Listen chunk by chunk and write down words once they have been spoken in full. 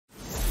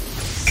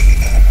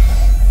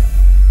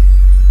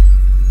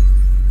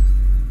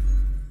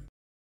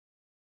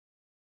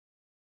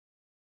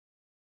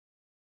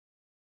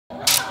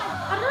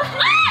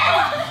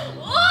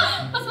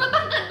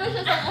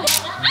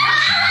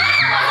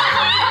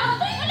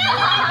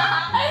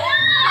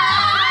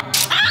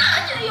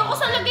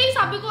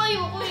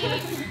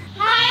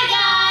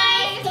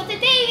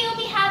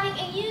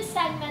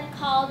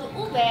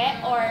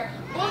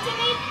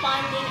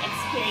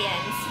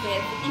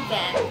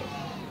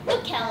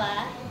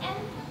Nukella, and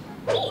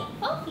me,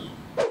 Fofi.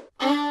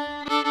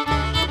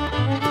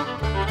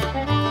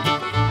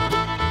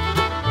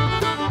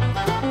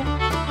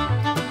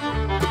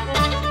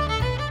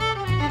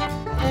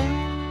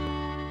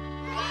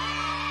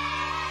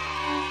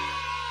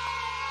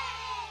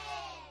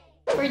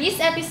 For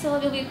this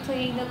episode, we'll be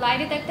playing the lie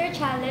detector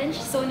challenge.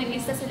 So,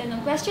 naglista sila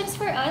ng questions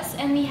for us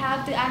and we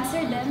have to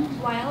answer them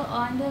while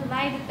on the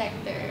lie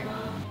detector.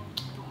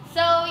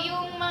 So,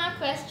 yung mga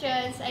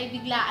questions ay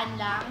biglaan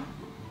lang.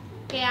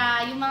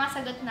 Kaya yung mga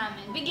sagot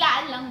namin,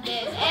 biglaan lang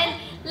din. And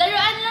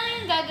laruan lang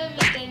yung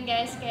gagamitin,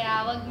 guys.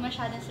 Kaya wag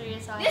masyadong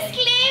seryoso.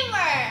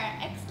 Disclaimer!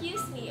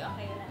 Excuse me.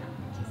 Okay lang.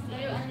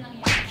 Laruan lang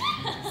yan.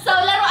 So,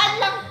 laruan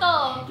lang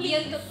to.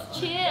 Please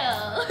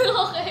chill.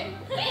 Okay.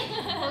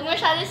 Huwag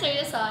masyadong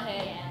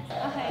seryosohin.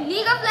 Okay.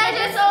 League of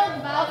Legends or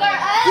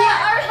Valorant?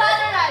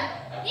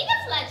 League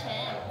of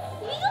Legends.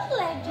 League of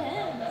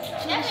Legends.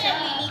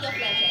 Definitely League of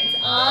Legends.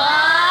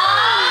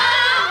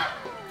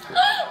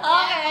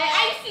 Okay,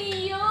 I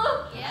see you.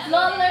 Yeah.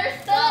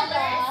 Lolers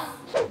talaga.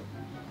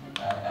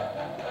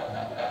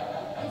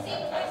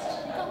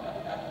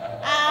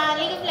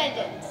 League of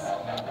Legends.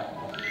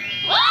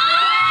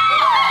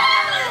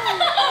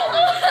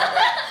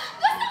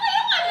 Gusto ko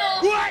yung ano?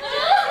 What?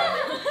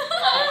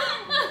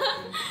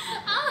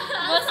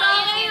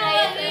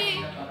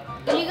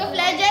 League of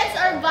Legends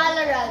or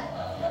Valorant?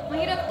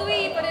 Mahirap to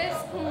eh,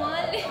 parehas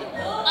kumali.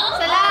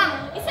 Isa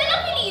lang. Isa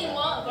lang piliin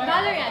mo.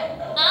 Valorant.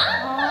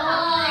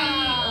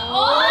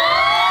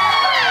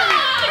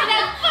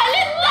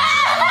 Pinagpalit ba?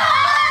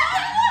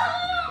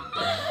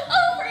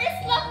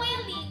 First lang mo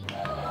yung league.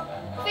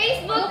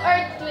 Facebook or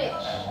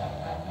Twitch?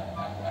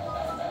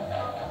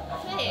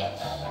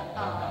 Twitch.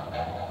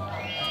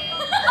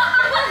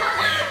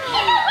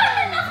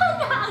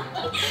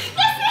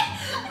 Kasi,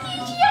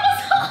 hindi ako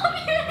sa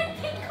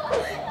community ko.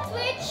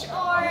 Twitch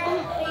or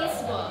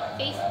Facebook?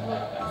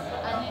 Facebook.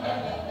 Ano yun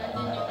eh?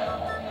 Nandun yung...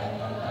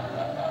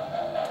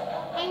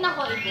 Ay,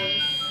 nako,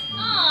 i-voice.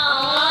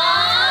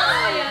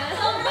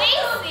 So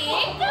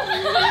basic.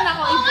 Ay,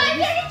 nako, i-voice.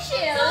 Very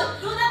chill. So,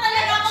 doon na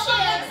talaga ako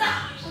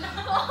mag-action.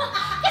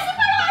 Kasi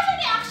parang kasi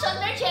ni action,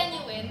 they're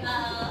genuine.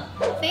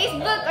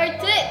 Facebook or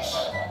Twitch?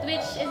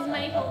 Twitch is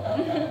my home.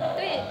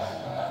 Twitch.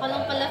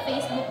 Walang pala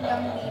Facebook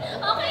lang dito.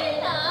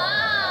 Okay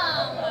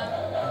lang.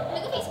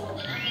 Nag-Facebook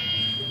din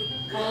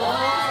ako.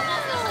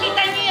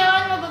 Kita niyo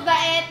yun,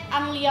 mababait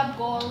ang Liyab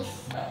goals.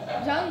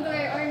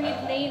 Jungler or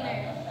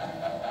midlaner?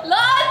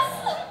 Lots!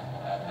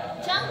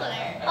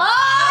 Jungler.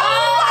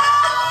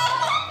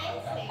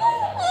 Basic.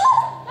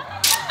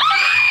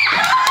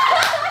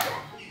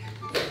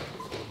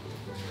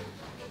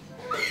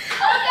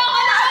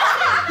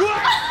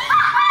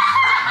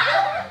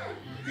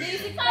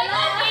 Basic pala.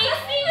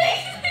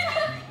 Basic.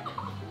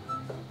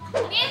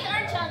 Mid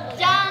or jungler?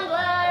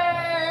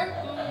 Jungler.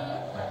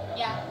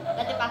 Yeah,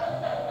 dati pa.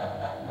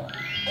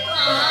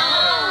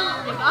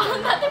 Diba?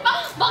 Dati pa?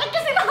 Bakit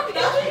kasi namin?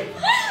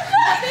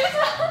 Dati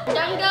pa.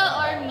 Jungle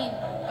or mid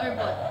or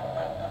bot?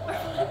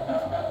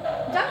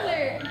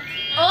 Jungler.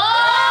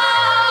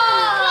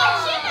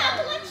 Clutch yun ah!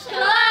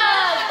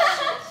 Clutch!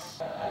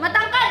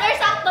 Matangkad or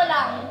sakto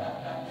lang?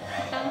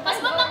 Mas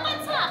matangkad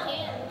sa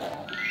akin.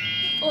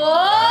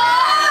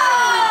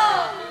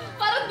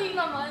 Parang di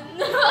naman.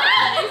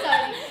 Ay,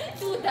 sorry.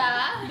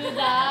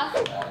 Duda.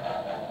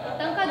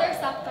 Tangkad or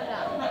sakto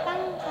lang?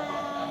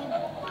 Matangkad.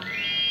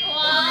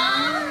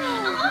 Wow!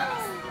 Ang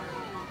honest.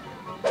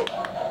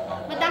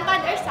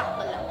 Matangkad or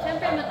sakto lang?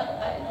 Siyempre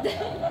matangkad.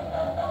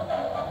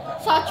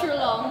 Sakto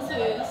lang,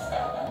 sis.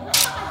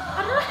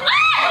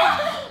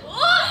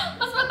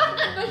 Mas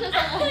matangkad ba siya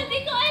sa akin? Hindi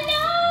ko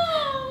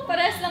alam.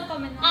 Parehas lang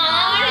kami na.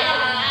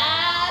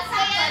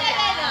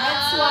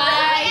 That's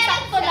why.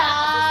 Sakto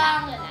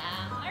lang.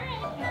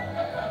 Alright.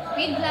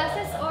 With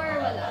glasses or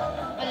wala?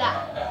 Wala.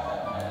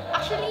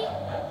 Actually,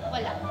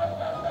 wala.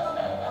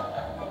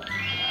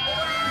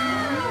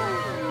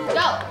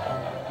 Go!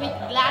 With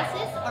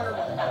glasses or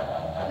wala?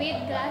 With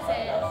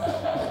glasses.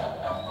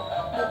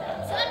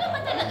 So ano ba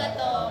talaga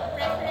to?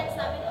 Preference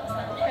namin o sa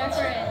amin?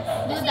 Preference.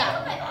 Duda.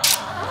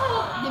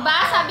 Diba?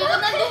 Sabi ko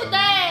na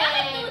duda eh.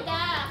 Bakit duda?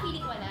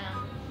 Feeling ko lang.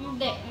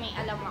 Hindi. May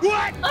alam ako.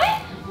 What?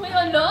 Ay! May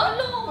alam?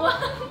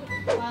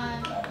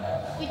 One.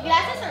 With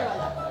glasses or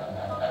wala?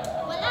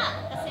 Wala.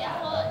 Kasi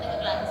ako,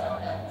 nag-glasses ako.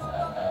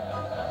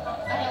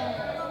 Ayun.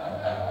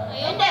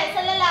 Hindi,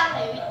 sa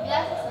lalaki. With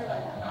glasses or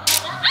wala?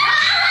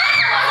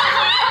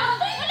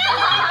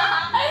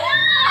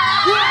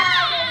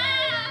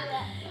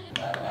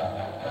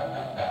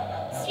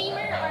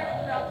 Streamer or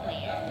pro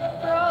player?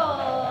 Pro.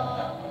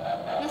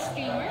 Na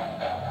streamer?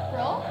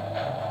 Pro?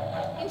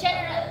 In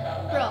general,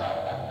 pro.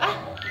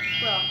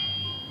 Pro.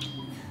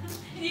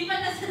 Hindi pa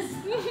nasa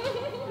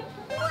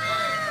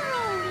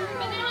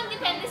Pwede naman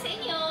depende sa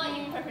inyo,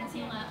 yung preference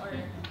nyo nga or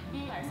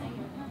para sa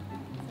inyo.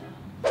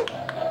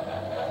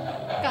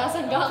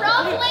 Kasagga. Pro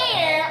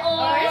player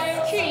or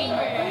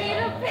streamer?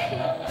 Mahirap eh.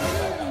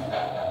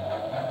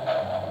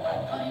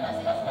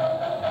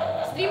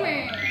 Streamer.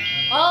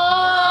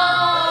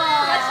 Oh!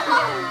 Crush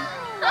mo.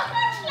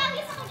 Crush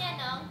lagi sa kanya,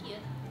 no? Ang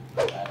cute.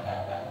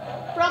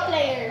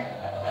 player.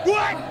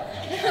 What?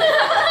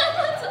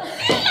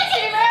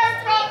 Streamer or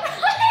pro?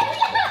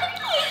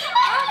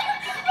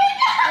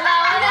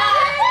 Wala.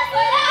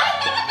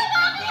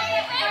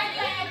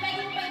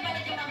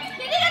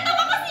 Hindi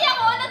natawa kasi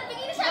ako.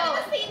 Nagbigay na siya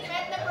ng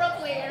statement na pro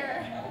player.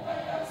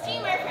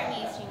 Streamer for me,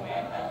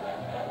 streamer.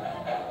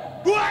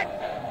 What?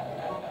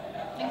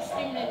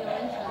 Nag-stream na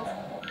naman siya.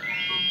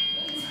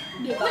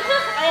 Diba?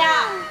 Kaya,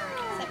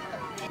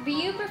 Do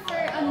you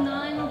prefer a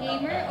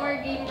non-gamer or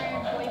gamer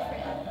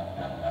boyfriend?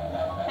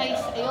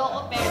 guys,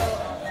 ayoko pero,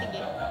 sige.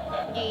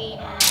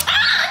 Gamer.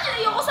 Ah!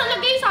 Ayoko sa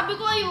lagay. Sabi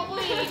ko ayoko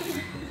eh.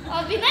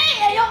 Sabi na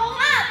eh, ayoko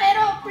nga.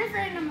 Pero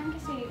prefer naman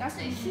kasi.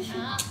 Kasi,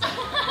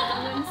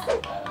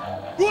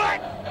 What?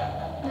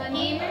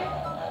 Non-gamer?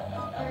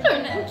 Sure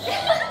na.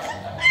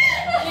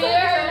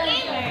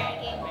 Gamer.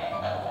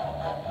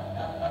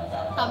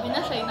 Sabi na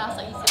siya yung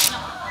nasa isip niya.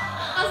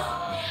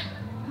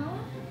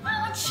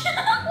 Ouch!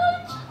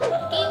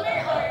 Gamer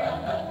or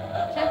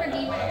Siyempre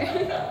gamer.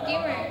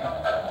 Gamer.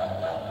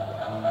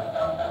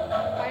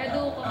 Para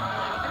do ko.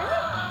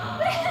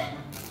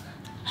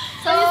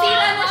 So,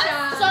 Nasira na siya.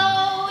 So,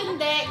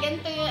 hindi.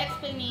 Ganito yung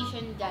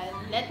explanation dyan.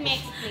 Let me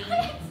explain.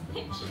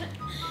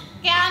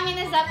 Kaya kami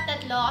na-zap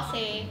tatlo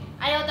kasi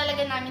ayaw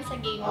talaga namin sa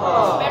gamer.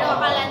 Pero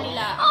akala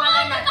nila,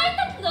 Kahit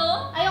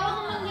tatlo? ayoko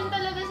naman din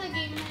talaga sa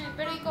gamer.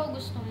 Pero ikaw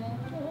gusto mo.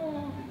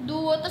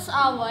 Duo, tas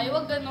away.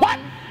 Wag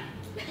ganun.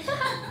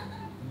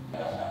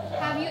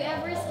 Have you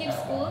ever skipped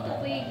school to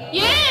play a game?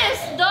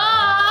 Yes!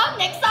 Duh!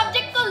 Next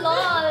subject ko, lol.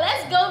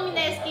 Let's go,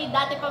 Mineski.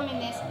 Dati pa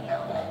Mineski na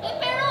ako.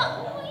 Pero,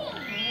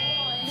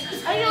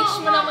 Ayoko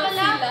mo naman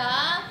pala. sila.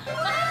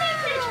 Bakit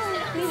na-encourage mo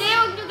sila? Hindi,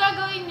 huwag nyo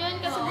gagawin yun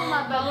kasi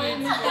bumabawal Bawal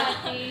yung mo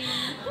dati.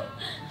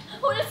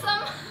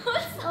 Wholesome.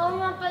 Oo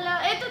nga pala.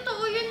 Eh,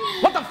 totoo yun eh.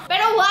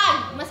 Pero wag!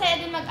 Masaya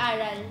din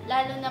mag-aral.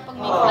 Lalo na pag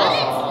may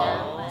friends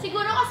lang.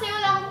 Siguro kasi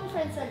wala akong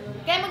friends sa lol.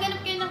 Kaya maghanap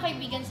kayo ng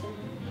kaibigan sa lol.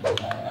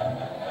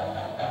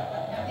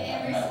 Have you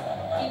ever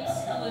skipped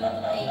school to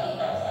play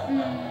games?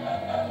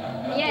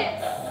 Yes.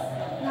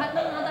 Lahat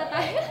ng mga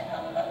tayo.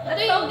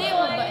 Ito hindi,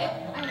 mabait.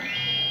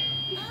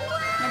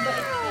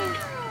 Mabait.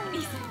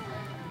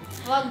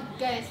 Wag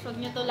guys, wag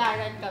nyo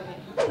tularan kami.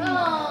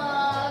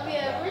 Have you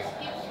ever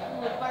skip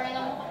school para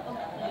lang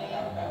makapag-play?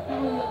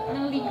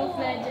 Ng League of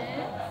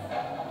Legends.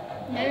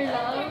 Their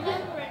love.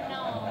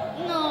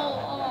 No.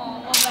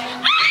 Mabait.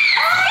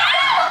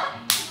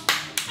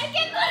 I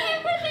can't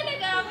remember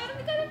talaga. Pero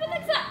hindi ka naman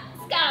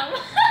nagsa-scam.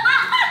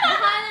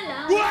 Baka ano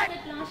lang.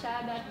 Bakit lang siya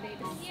that day.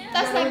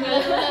 Tapos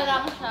naglaro na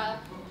lang siya.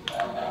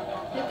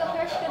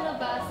 Nagka-crush ka na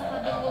ba sa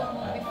kadugo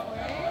mo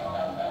before?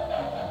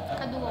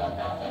 Kadugo ko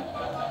dati.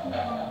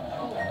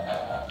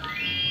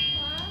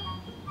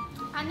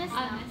 Honest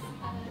lang.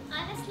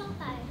 Honest lang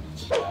tayo.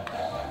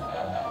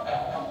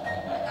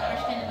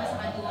 Nagka-crush ka na ba sa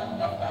kaduwa mo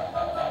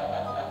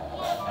before?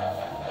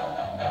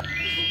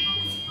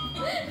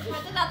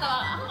 Matatawa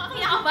ako.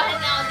 Kinakabahan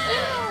niya ako dito.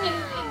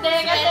 Hindi,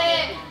 kasi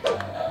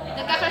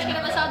nagka-crush ka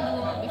naman sa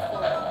duo mo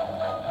before.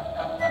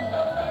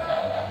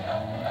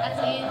 As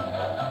in,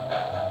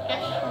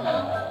 crush mo.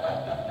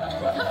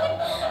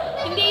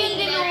 Hindi yun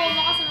dinuho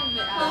mo kasi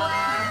mag-react.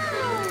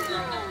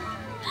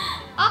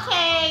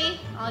 Okay.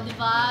 O,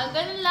 diba?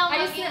 Ganun lang.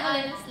 Ayos Maging na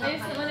ulit. honest lang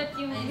Ayos na kayo. ulit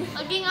yung...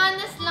 Maging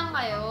honest lang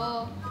kayo.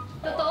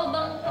 Totoo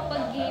bang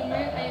kapag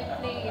gamer ay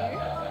player?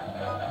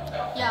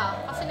 Yeah,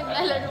 kasi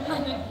naglalaro ka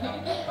nun.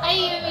 Ay,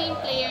 you mean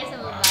player sa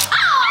baba.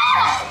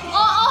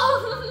 Oo!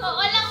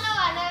 Oo lang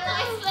naman. Ano lang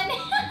explain?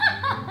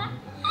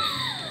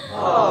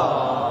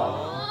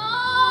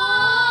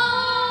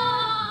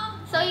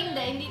 So,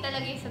 hindi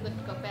talaga yung sagot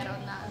ko. Pero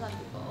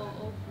nasabi ko,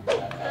 oo.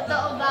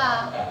 Totoo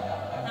ba?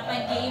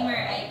 Kapag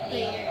gamer ay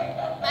player.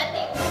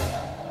 Matik.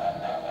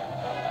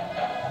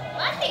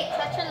 Matik,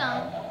 satya lang.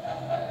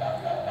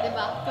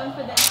 Diba?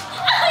 Confident.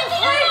 Hindi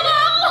na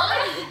ako!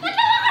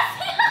 Natawa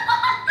kasi ako!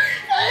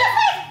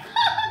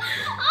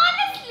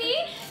 Honestly,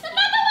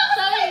 natatawa ko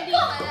sa hindi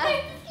pala.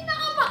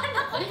 Kinakabahan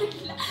ako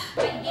bigla.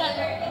 Kapag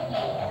gamer ay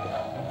player.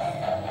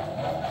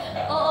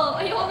 Oo,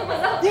 ayoko na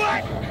masama.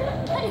 What?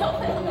 Ayoko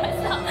na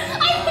basa.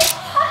 Ay!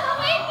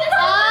 Wait!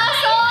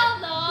 So,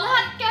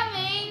 lahat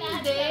kami,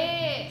 hindi.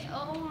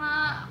 Oo nga,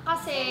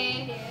 kasi,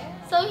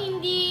 so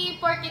hindi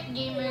porket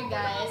gamer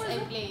guys,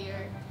 ay player.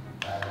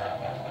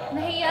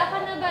 Nahiya ka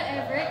na ba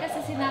ever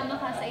kasi sinama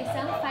ka sa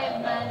isang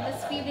 5-man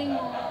tapos feeling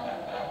mo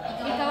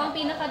ikaw ang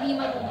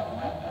pinakabagong?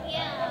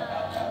 Yeah.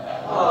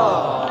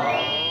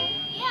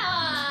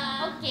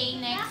 Okay,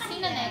 next.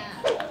 Sino next?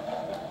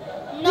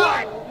 No.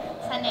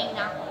 Sanay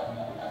na ako.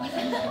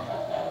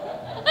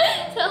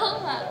 So,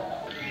 nga.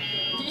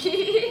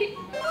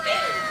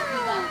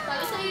 Diba?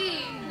 Sabi sa'yo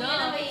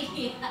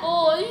eh.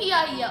 Oo, hiya.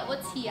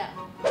 What's hiya?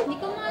 Hindi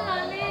ko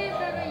maalala eh,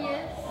 pero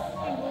yes,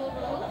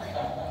 siguro.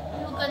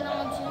 Huwag ka na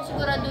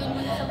magsiguraduhin mo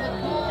yung sagot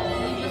mo.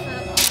 Hindi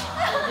masarap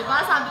ako. Diba?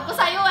 Sabi ko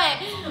sa'yo eh.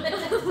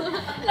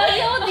 Lagi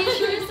ako di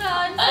sure sa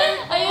answer.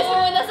 Ayusin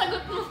mo na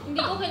sagot mo.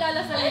 Hindi ko kilala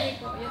sarili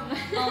ko. Yun na.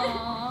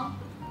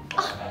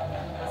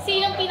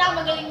 Sino ang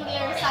pinakamagaling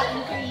maglaro sa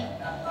ating creed?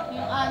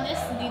 Yung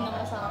honest, hindi na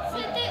masarap.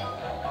 Depende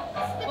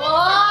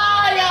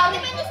Oh,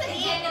 depende sa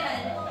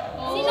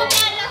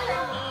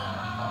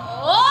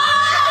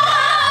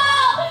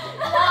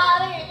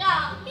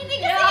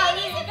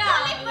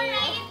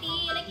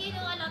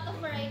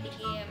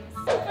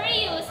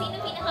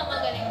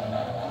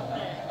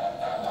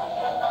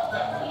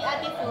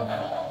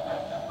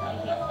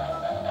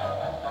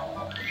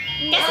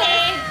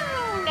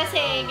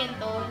kasi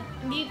ganito,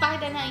 hindi pa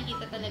kita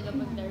nakikita talaga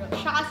maglaro.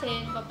 Siya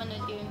kasi, papanood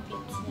ko yung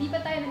clips niya. Hindi pa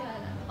tayo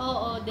naglalaro.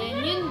 Oo, then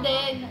yun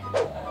din.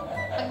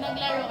 Pag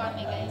naglaro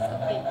kami guys,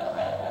 update ko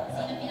kayo.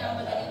 Sino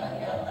pinakamagaling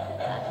mag-rap?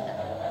 Sa atin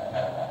tatlo.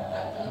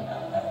 Tatlo.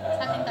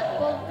 Sa atin tatlo.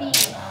 Fofi.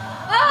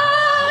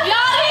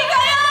 Yari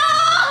kayo!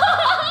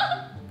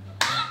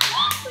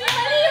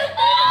 Mali yun!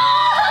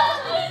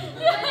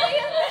 Mali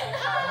yun!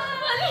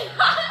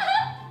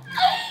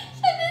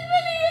 Siya din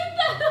mali yun!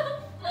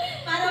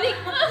 Parang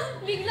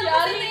Bigla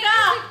Yari kasi ka!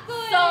 naisip ko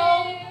eh. So,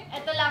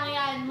 eto lang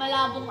yan.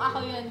 Malabong ako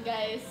yun,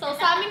 guys. So,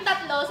 sa aming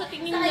tatlo, sa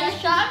tingin niya,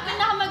 siya ang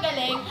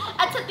pinakamagaling.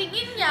 At sa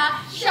tingin niya,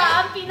 siya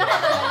ang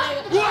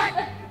pinakamagaling. What?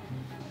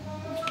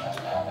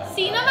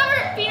 Sino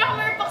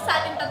pinakamarupok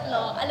sa ating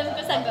tatlo? Alam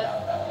ko sagot.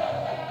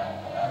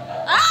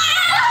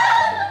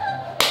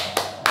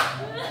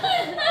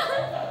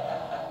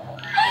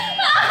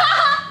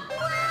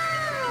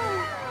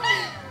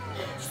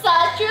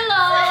 Satchel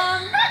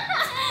lang!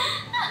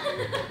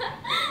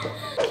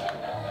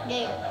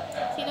 Game.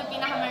 Sino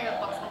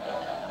pinakamarupok sa ating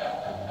tatlo?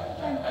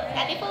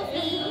 Ate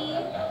Fofi!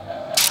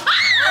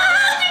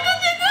 Chico!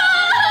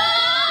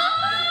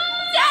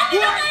 Si Ate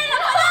Nukella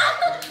pala!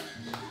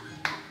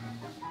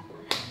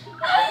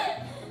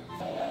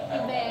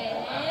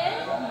 Yvenne.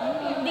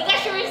 Hindi ka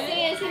sure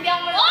sis, hindi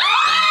ako marupok.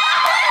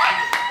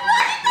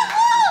 Bakit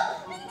ako?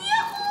 Hindi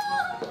ako!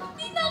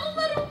 Hindi na ako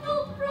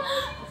marupok,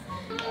 promise.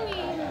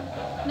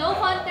 No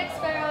context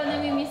pero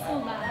nami-miss mo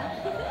ba?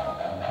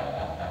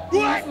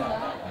 What? Miss mo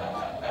ba?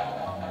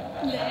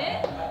 Hindi?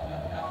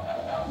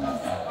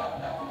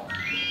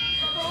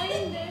 Oo,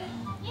 hindi.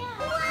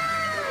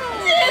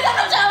 Sige,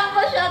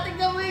 nakachamba siya.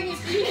 Tignan mo yung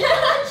ngiti.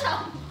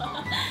 Nakachamba.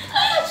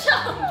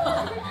 Nakachamba.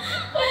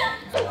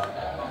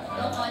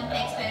 no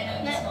context pero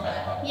na-miss mo ba?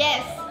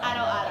 Yes,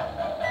 araw-araw.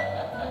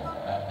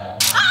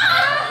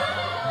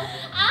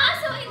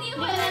 So hindi Hindi mo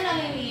ko na na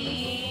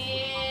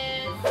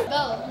namimiss.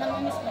 Go,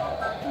 namimiss mo.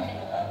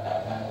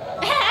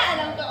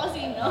 Alam ko kung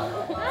sino.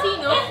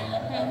 Sino?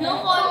 No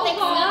context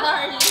Oo na, ba?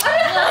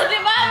 darling.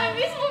 Diba?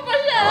 Namimiss mo pa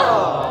siya.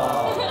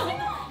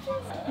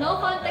 No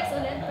context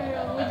ulit pero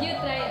would you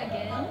try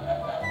again?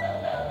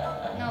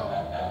 No.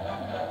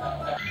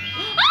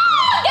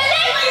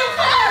 Galing! Iba yung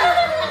car!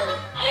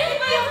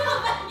 Iba yung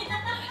kapal niya.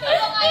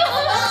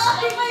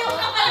 Iba yung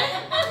kapal.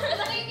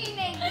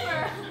 Nakikinig.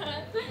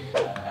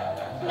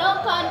 No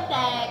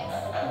context.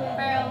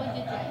 Pero would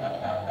you try again?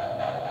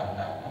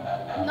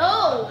 No!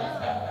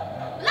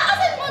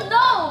 Lakasan mo,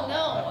 no!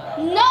 No!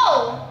 No!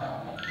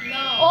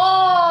 No!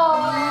 Oh!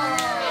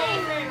 Very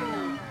firm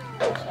no.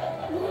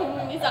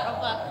 Isa ka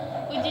pa.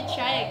 Would you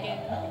try again?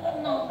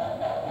 No.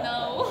 No.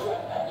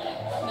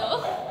 No?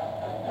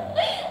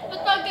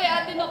 Ba't pag kay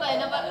Ate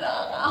Nukella parang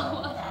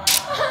nakakaawa?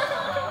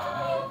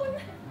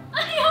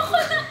 Ayoko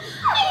na!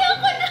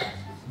 Ayoko na!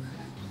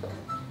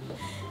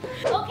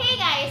 Okay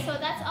guys, so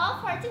that's all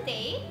for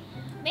today.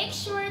 Make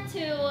sure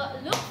to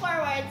look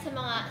forward sa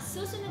mga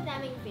susunod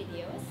naming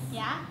videos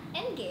Yeah?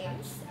 and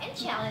games and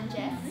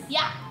challenges.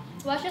 Yeah!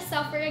 Watch us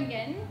suffer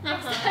again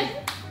next Uh-huh. time.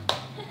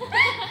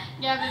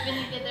 Grabe,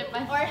 pinipiter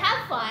pa. Or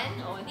have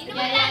fun. Oh, hindi naman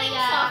Yeah, laging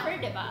yeah. suffer,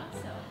 diba?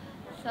 So,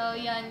 So,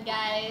 yun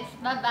guys.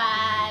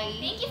 Bye-bye!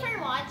 thank you for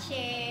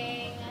watching.